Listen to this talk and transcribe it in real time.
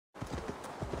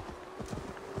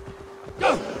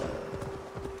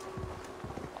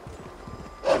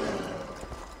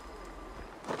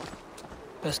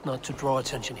Best not to draw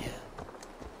attention here.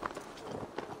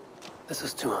 This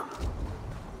is to him.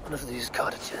 One of these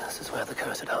cottages is where the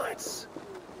cursed hides.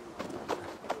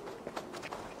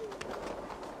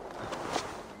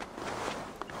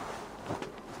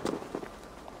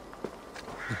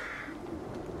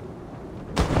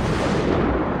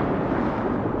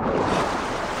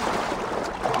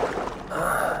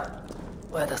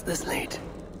 Where does this lead?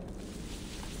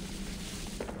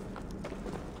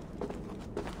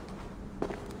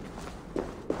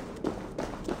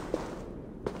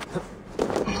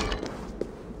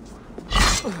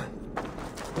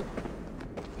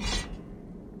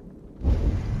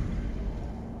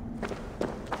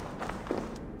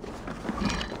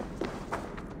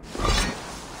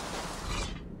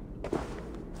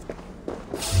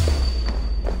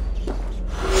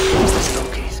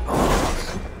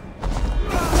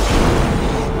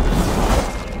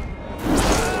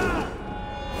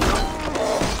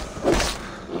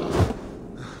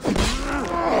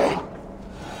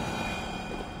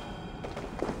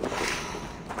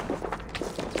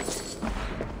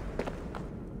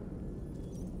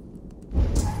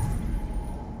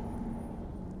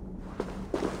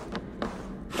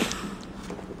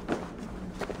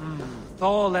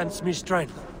 Thor lends me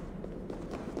strength.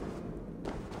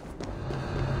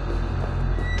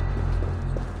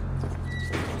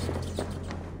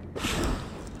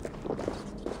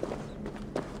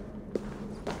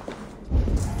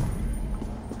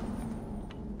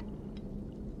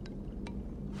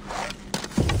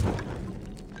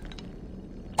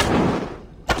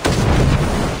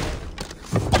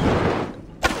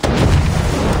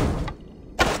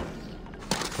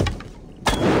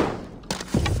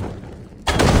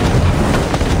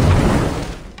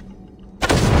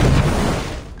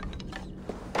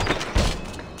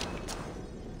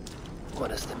 What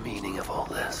is the meaning of all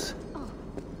this?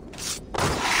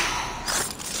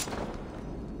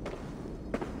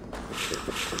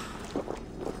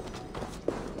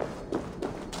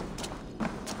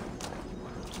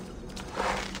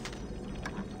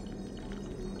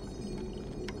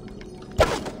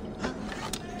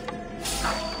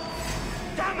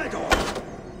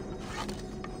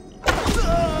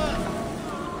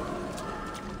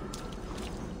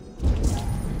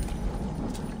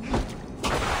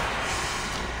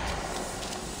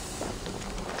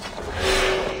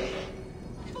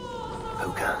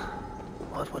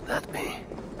 What would that be?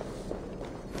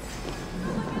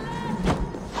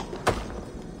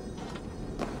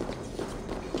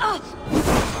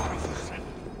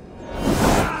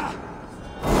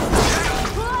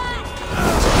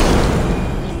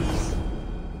 Please,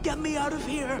 get me out of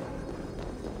here.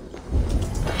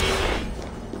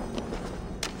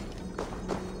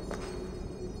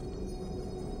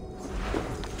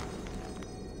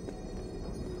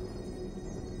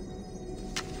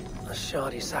 A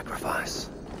shoddy sacrifice.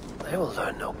 They will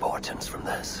learn no portents from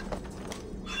this.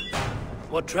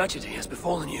 What tragedy has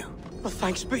befallen you? Well,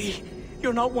 thanks be,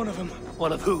 you're not one of them.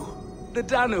 One of who? The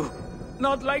Danu.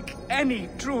 Not like any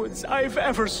druids I've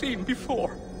ever seen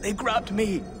before. They grabbed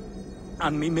me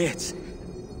and me mates.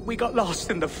 We got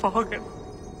lost in the fog and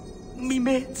me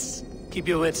mates. Keep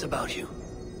your wits about you.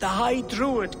 The High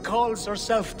Druid calls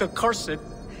herself the Cursed.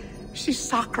 She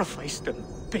sacrificed them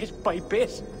bit by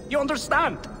bit. You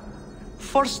understand?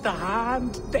 First a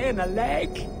hand, then a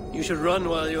leg. You should run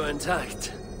while you're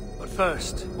intact. But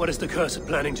first, what is the Cursed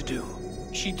planning to do?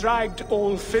 She dragged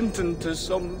old Finton to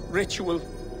some ritual.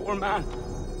 Poor man.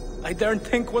 I daren't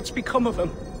think what's become of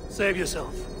him. Save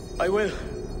yourself. I will.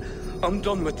 I'm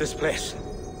done with this place.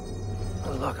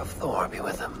 The luck of Thor be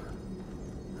with him.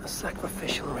 A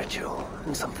sacrificial ritual,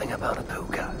 and something about a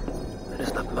puka. It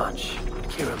is not much.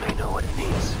 Kira may know what it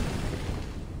needs.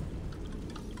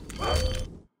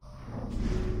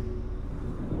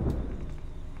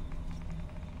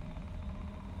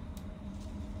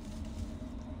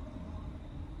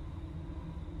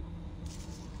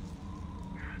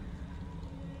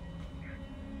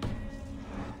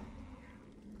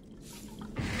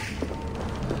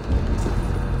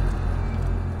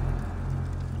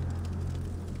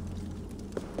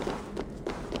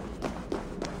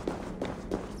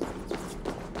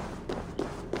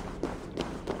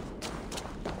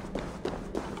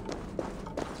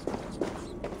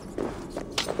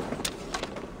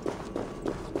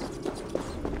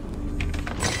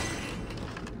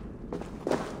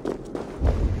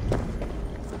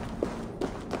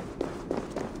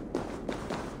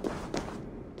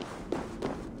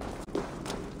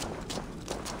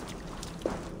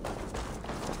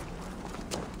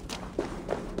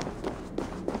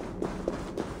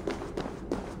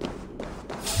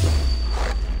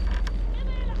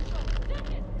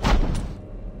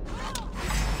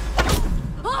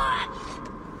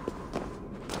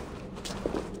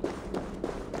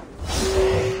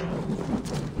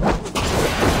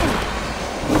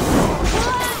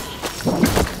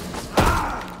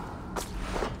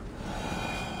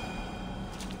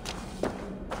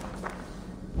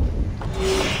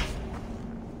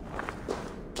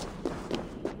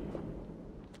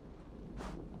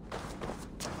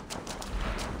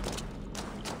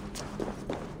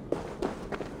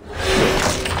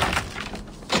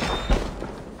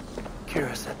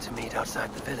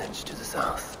 attack the village to the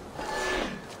south.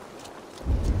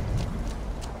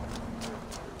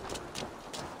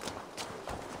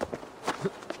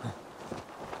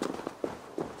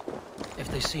 If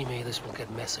they see me, this will get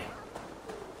messy.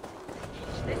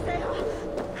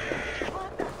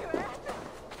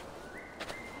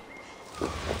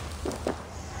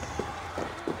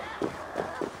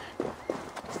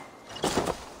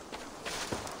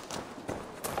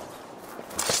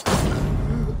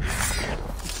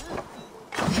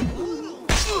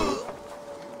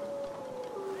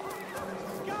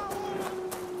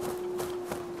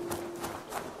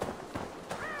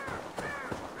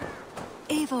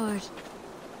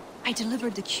 I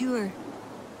delivered the cure.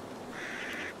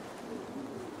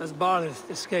 Has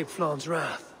Barleth escaped Flaun's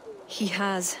wrath? He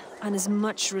has, and is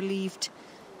much relieved.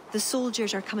 The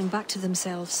soldiers are coming back to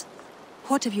themselves.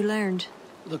 What have you learned?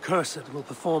 The Cursed will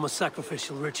perform a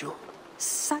sacrificial ritual.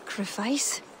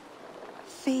 Sacrifice?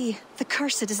 Faye, the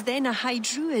Cursed is then a High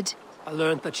Druid. I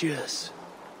learned that she is.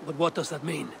 But what does that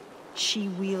mean? She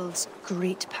wields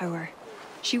great power.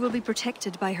 She will be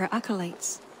protected by her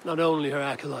acolytes. Not only her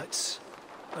acolytes.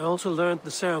 I also learned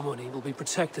the ceremony will be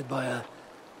protected by a...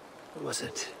 what was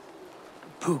it? A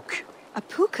pook. A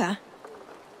puka?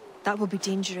 That will be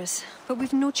dangerous, but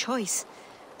we've no choice.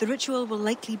 The ritual will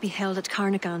likely be held at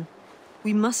Carnagan.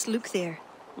 We must look there.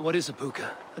 What is a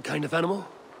puka? A kind of animal?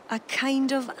 A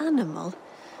kind of animal?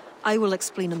 I will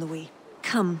explain on the way.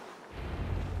 Come.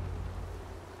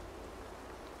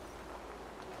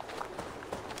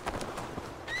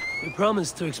 You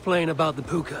promised to explain about the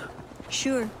puka.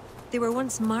 Sure. They were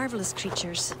once marvelous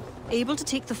creatures, able to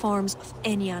take the forms of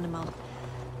any animal.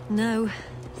 Now,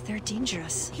 they're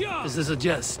dangerous. Is this a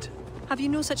jest? Have you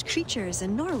no such creatures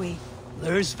in Norway?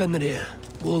 There is Fenrir,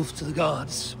 wolf to the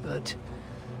gods, but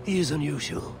he is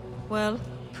unusual. Well,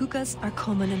 pukas are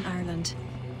common in Ireland.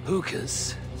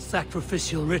 Pukas,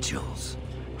 sacrificial rituals.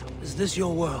 Is this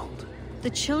your world? The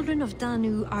children of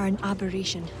Danu are an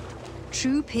aberration.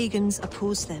 True pagans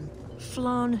oppose them.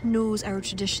 Flaun knows our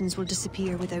traditions will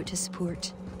disappear without his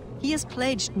support. He has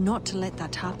pledged not to let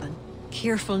that happen.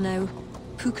 Careful now.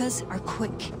 Pukas are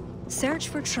quick. Search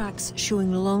for tracks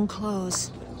showing long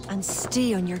claws, and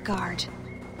stay on your guard.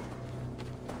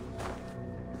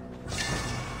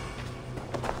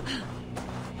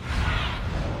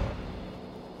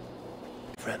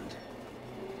 Friend.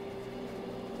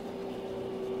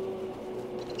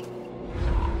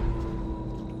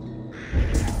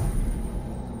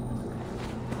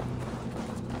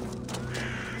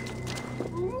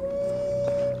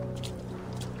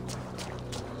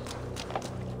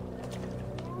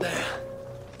 There.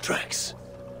 Tracks.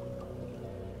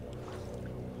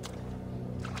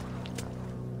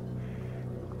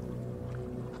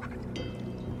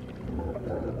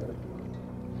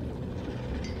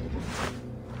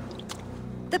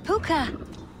 The puka!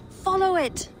 Follow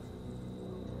it!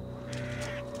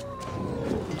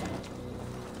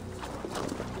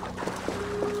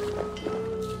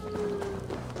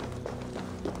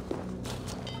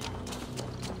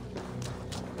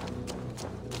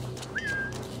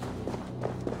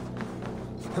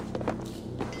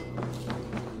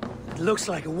 It looks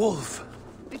like a wolf.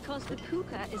 Because the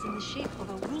puka is in the shape of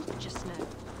a wolf just now.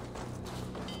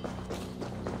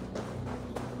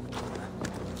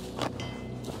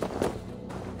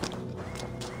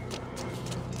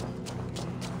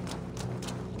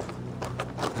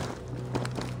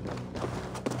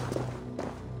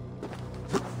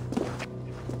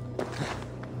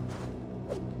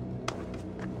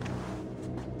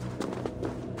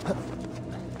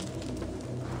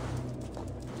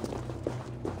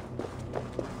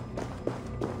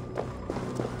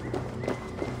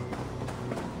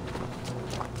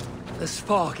 This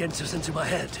fog enters into my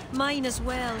head. Mine as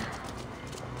well.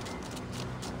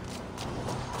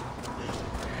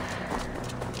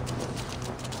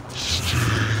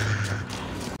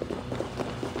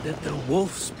 Did the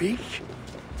wolf speak?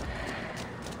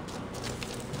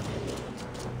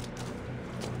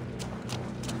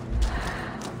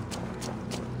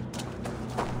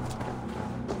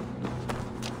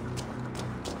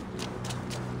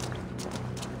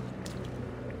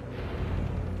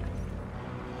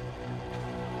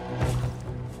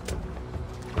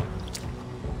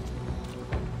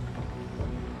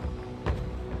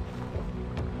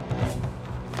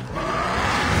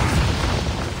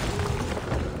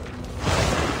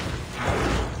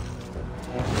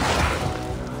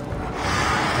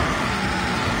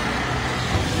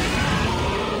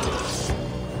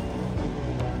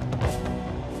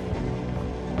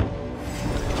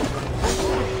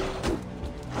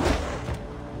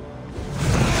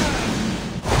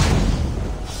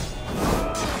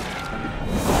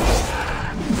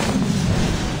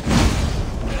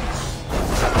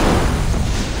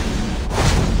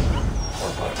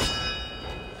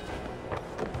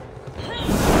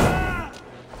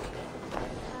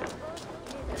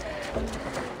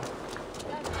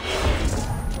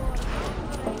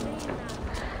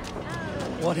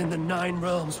 What in the Nine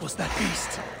Realms was that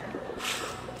beast?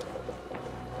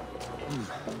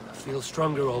 I feel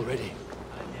stronger already.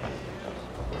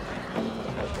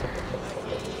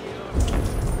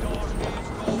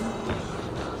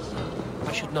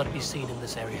 I should not be seen in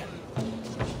this area.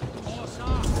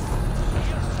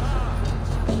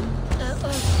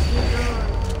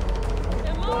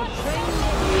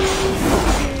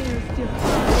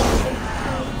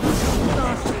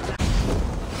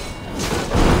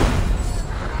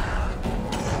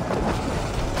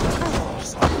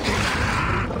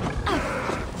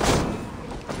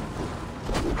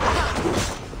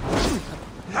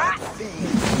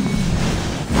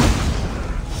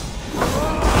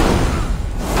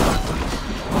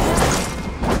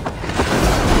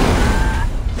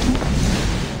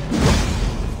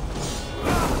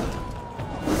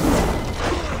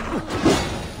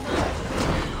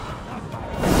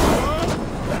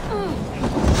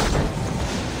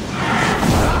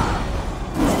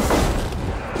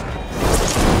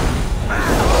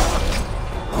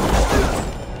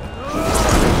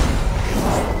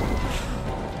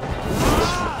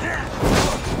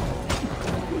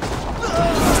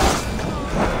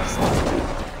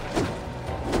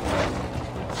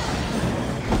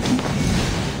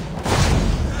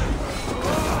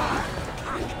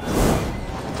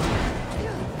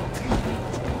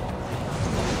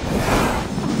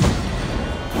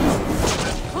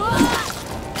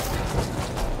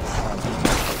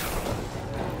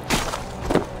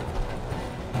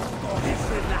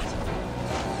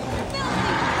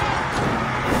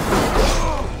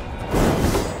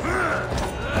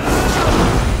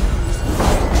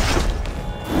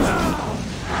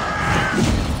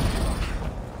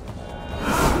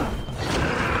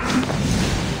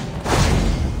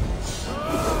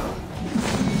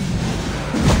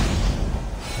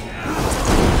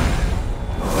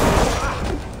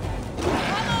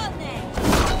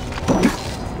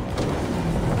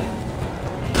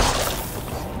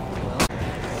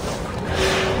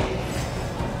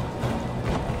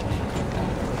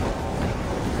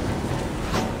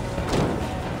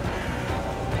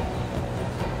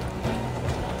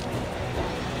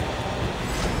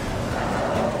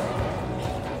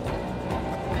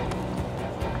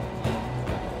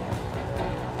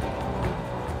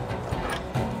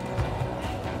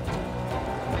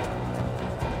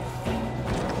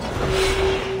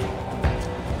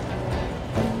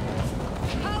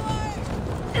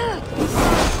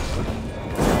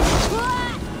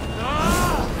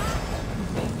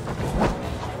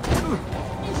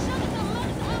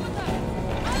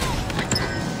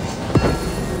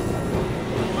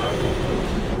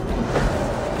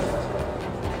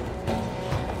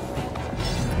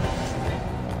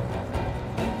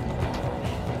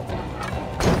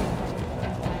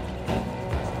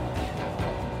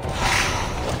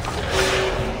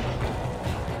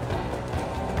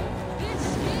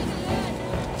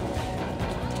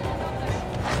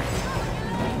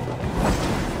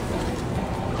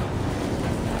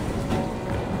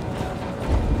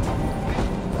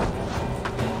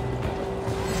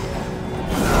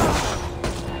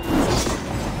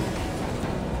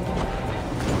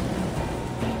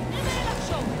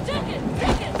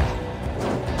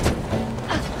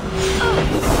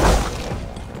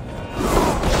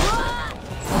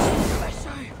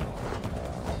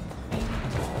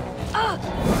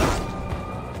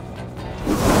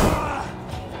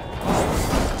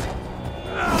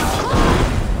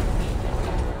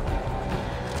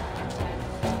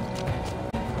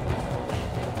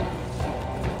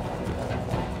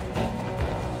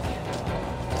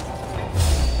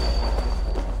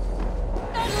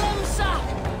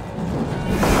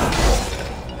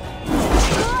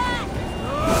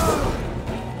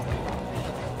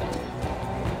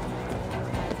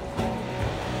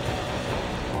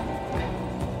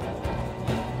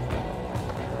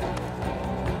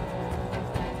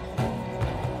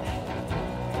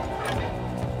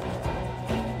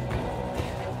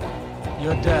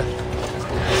 Your death.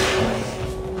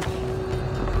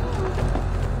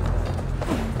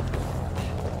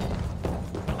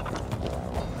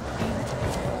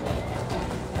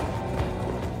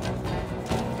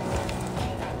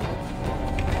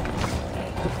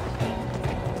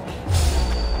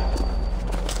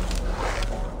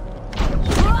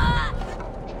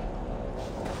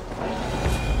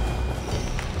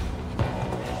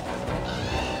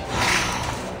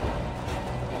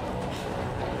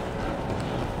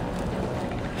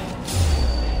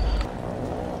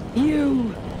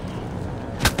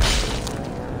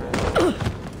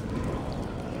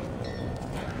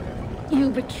 You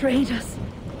betrayed us.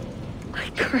 I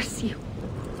curse you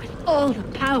with all the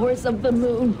powers of the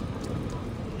moon.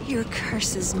 Your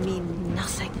curses mean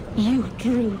nothing. You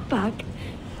drew back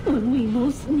when we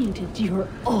most needed your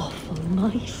awful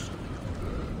might.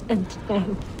 And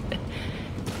now...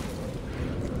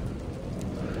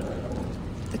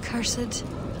 The cursed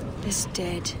is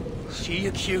dead. She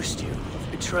accused you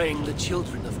of betraying the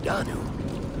children of Danu.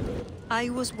 I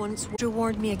was once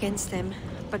warned me against them,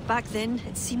 but back then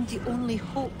it seemed the only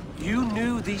hope. You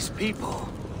knew these people.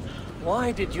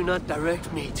 Why did you not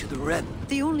direct me to the Ren?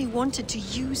 They only wanted to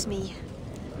use me.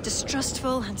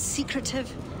 Distrustful and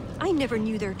secretive. I never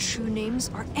knew their true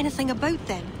names or anything about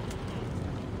them.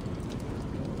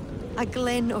 A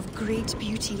glen of great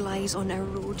beauty lies on our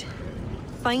road.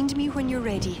 Find me when you're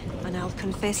ready, and I'll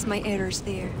confess my errors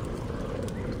there.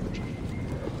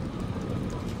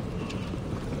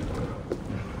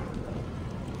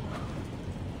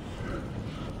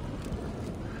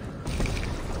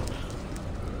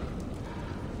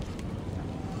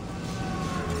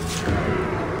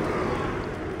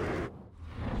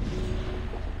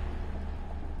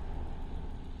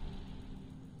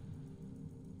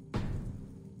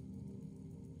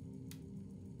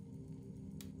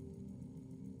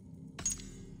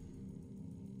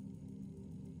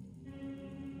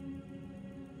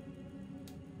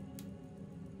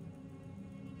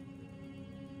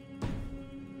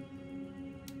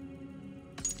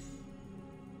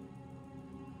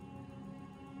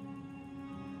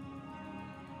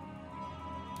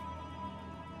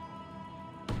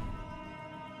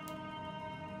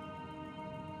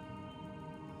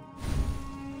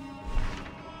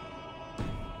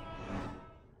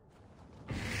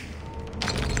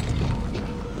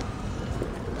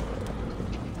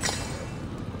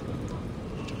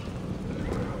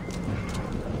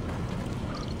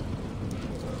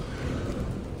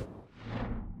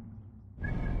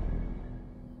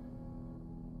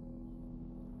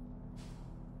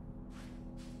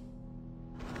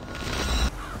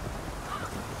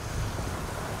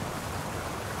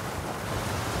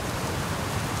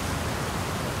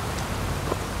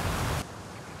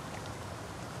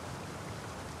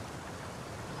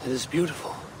 It is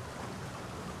beautiful.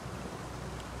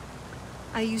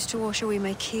 I used to wash away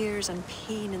my cares and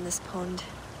pain in this pond.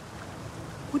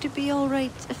 Would it be all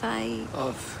right if I...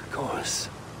 Of course.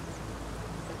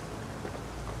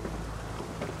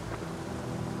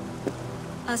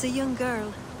 As a young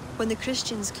girl, when the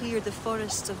Christians cleared the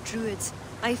forests of Druids,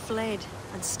 I fled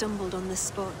and stumbled on this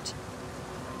spot.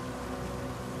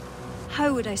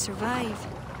 How would I survive?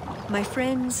 My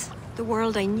friends, the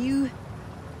world I knew.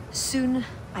 Soon,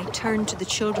 I turned to the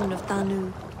children of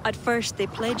Danu. At first, they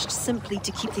pledged simply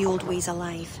to keep the old ways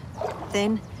alive.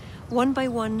 Then, one by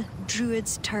one,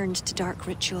 Druids turned to dark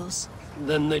rituals.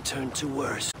 Then they turned to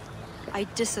worse. I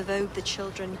disavowed the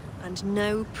children, and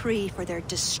now pray for their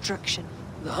destruction.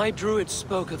 The High Druid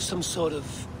spoke of some sort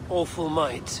of awful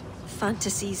might.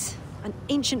 Fantasies, an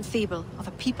ancient fable of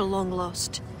a people long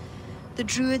lost. The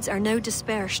Druids are now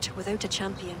dispersed without a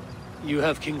champion. You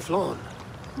have King Flawn.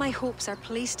 My hopes are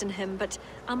placed in him, but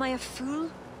am I a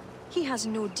fool? He has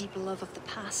no deep love of the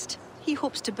past. He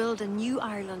hopes to build a new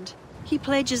Ireland. He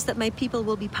pledges that my people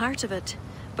will be part of it.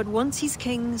 But once he's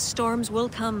king, storms will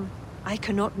come. I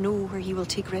cannot know where he will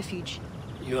take refuge.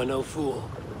 You are no fool.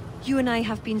 You and I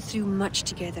have been through much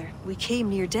together. We came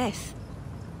near death.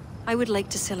 I would like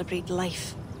to celebrate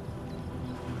life.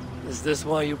 Is this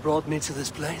why you brought me to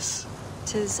this place?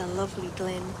 'Tis a lovely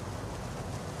glen.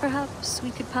 Perhaps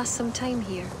we could pass some time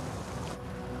here.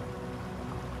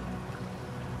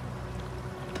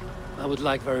 I would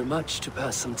like very much to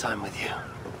pass some time with you.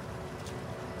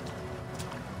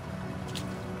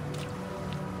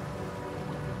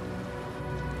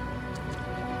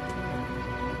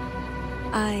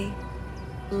 Aye.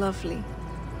 Lovely.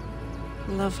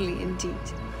 Lovely indeed.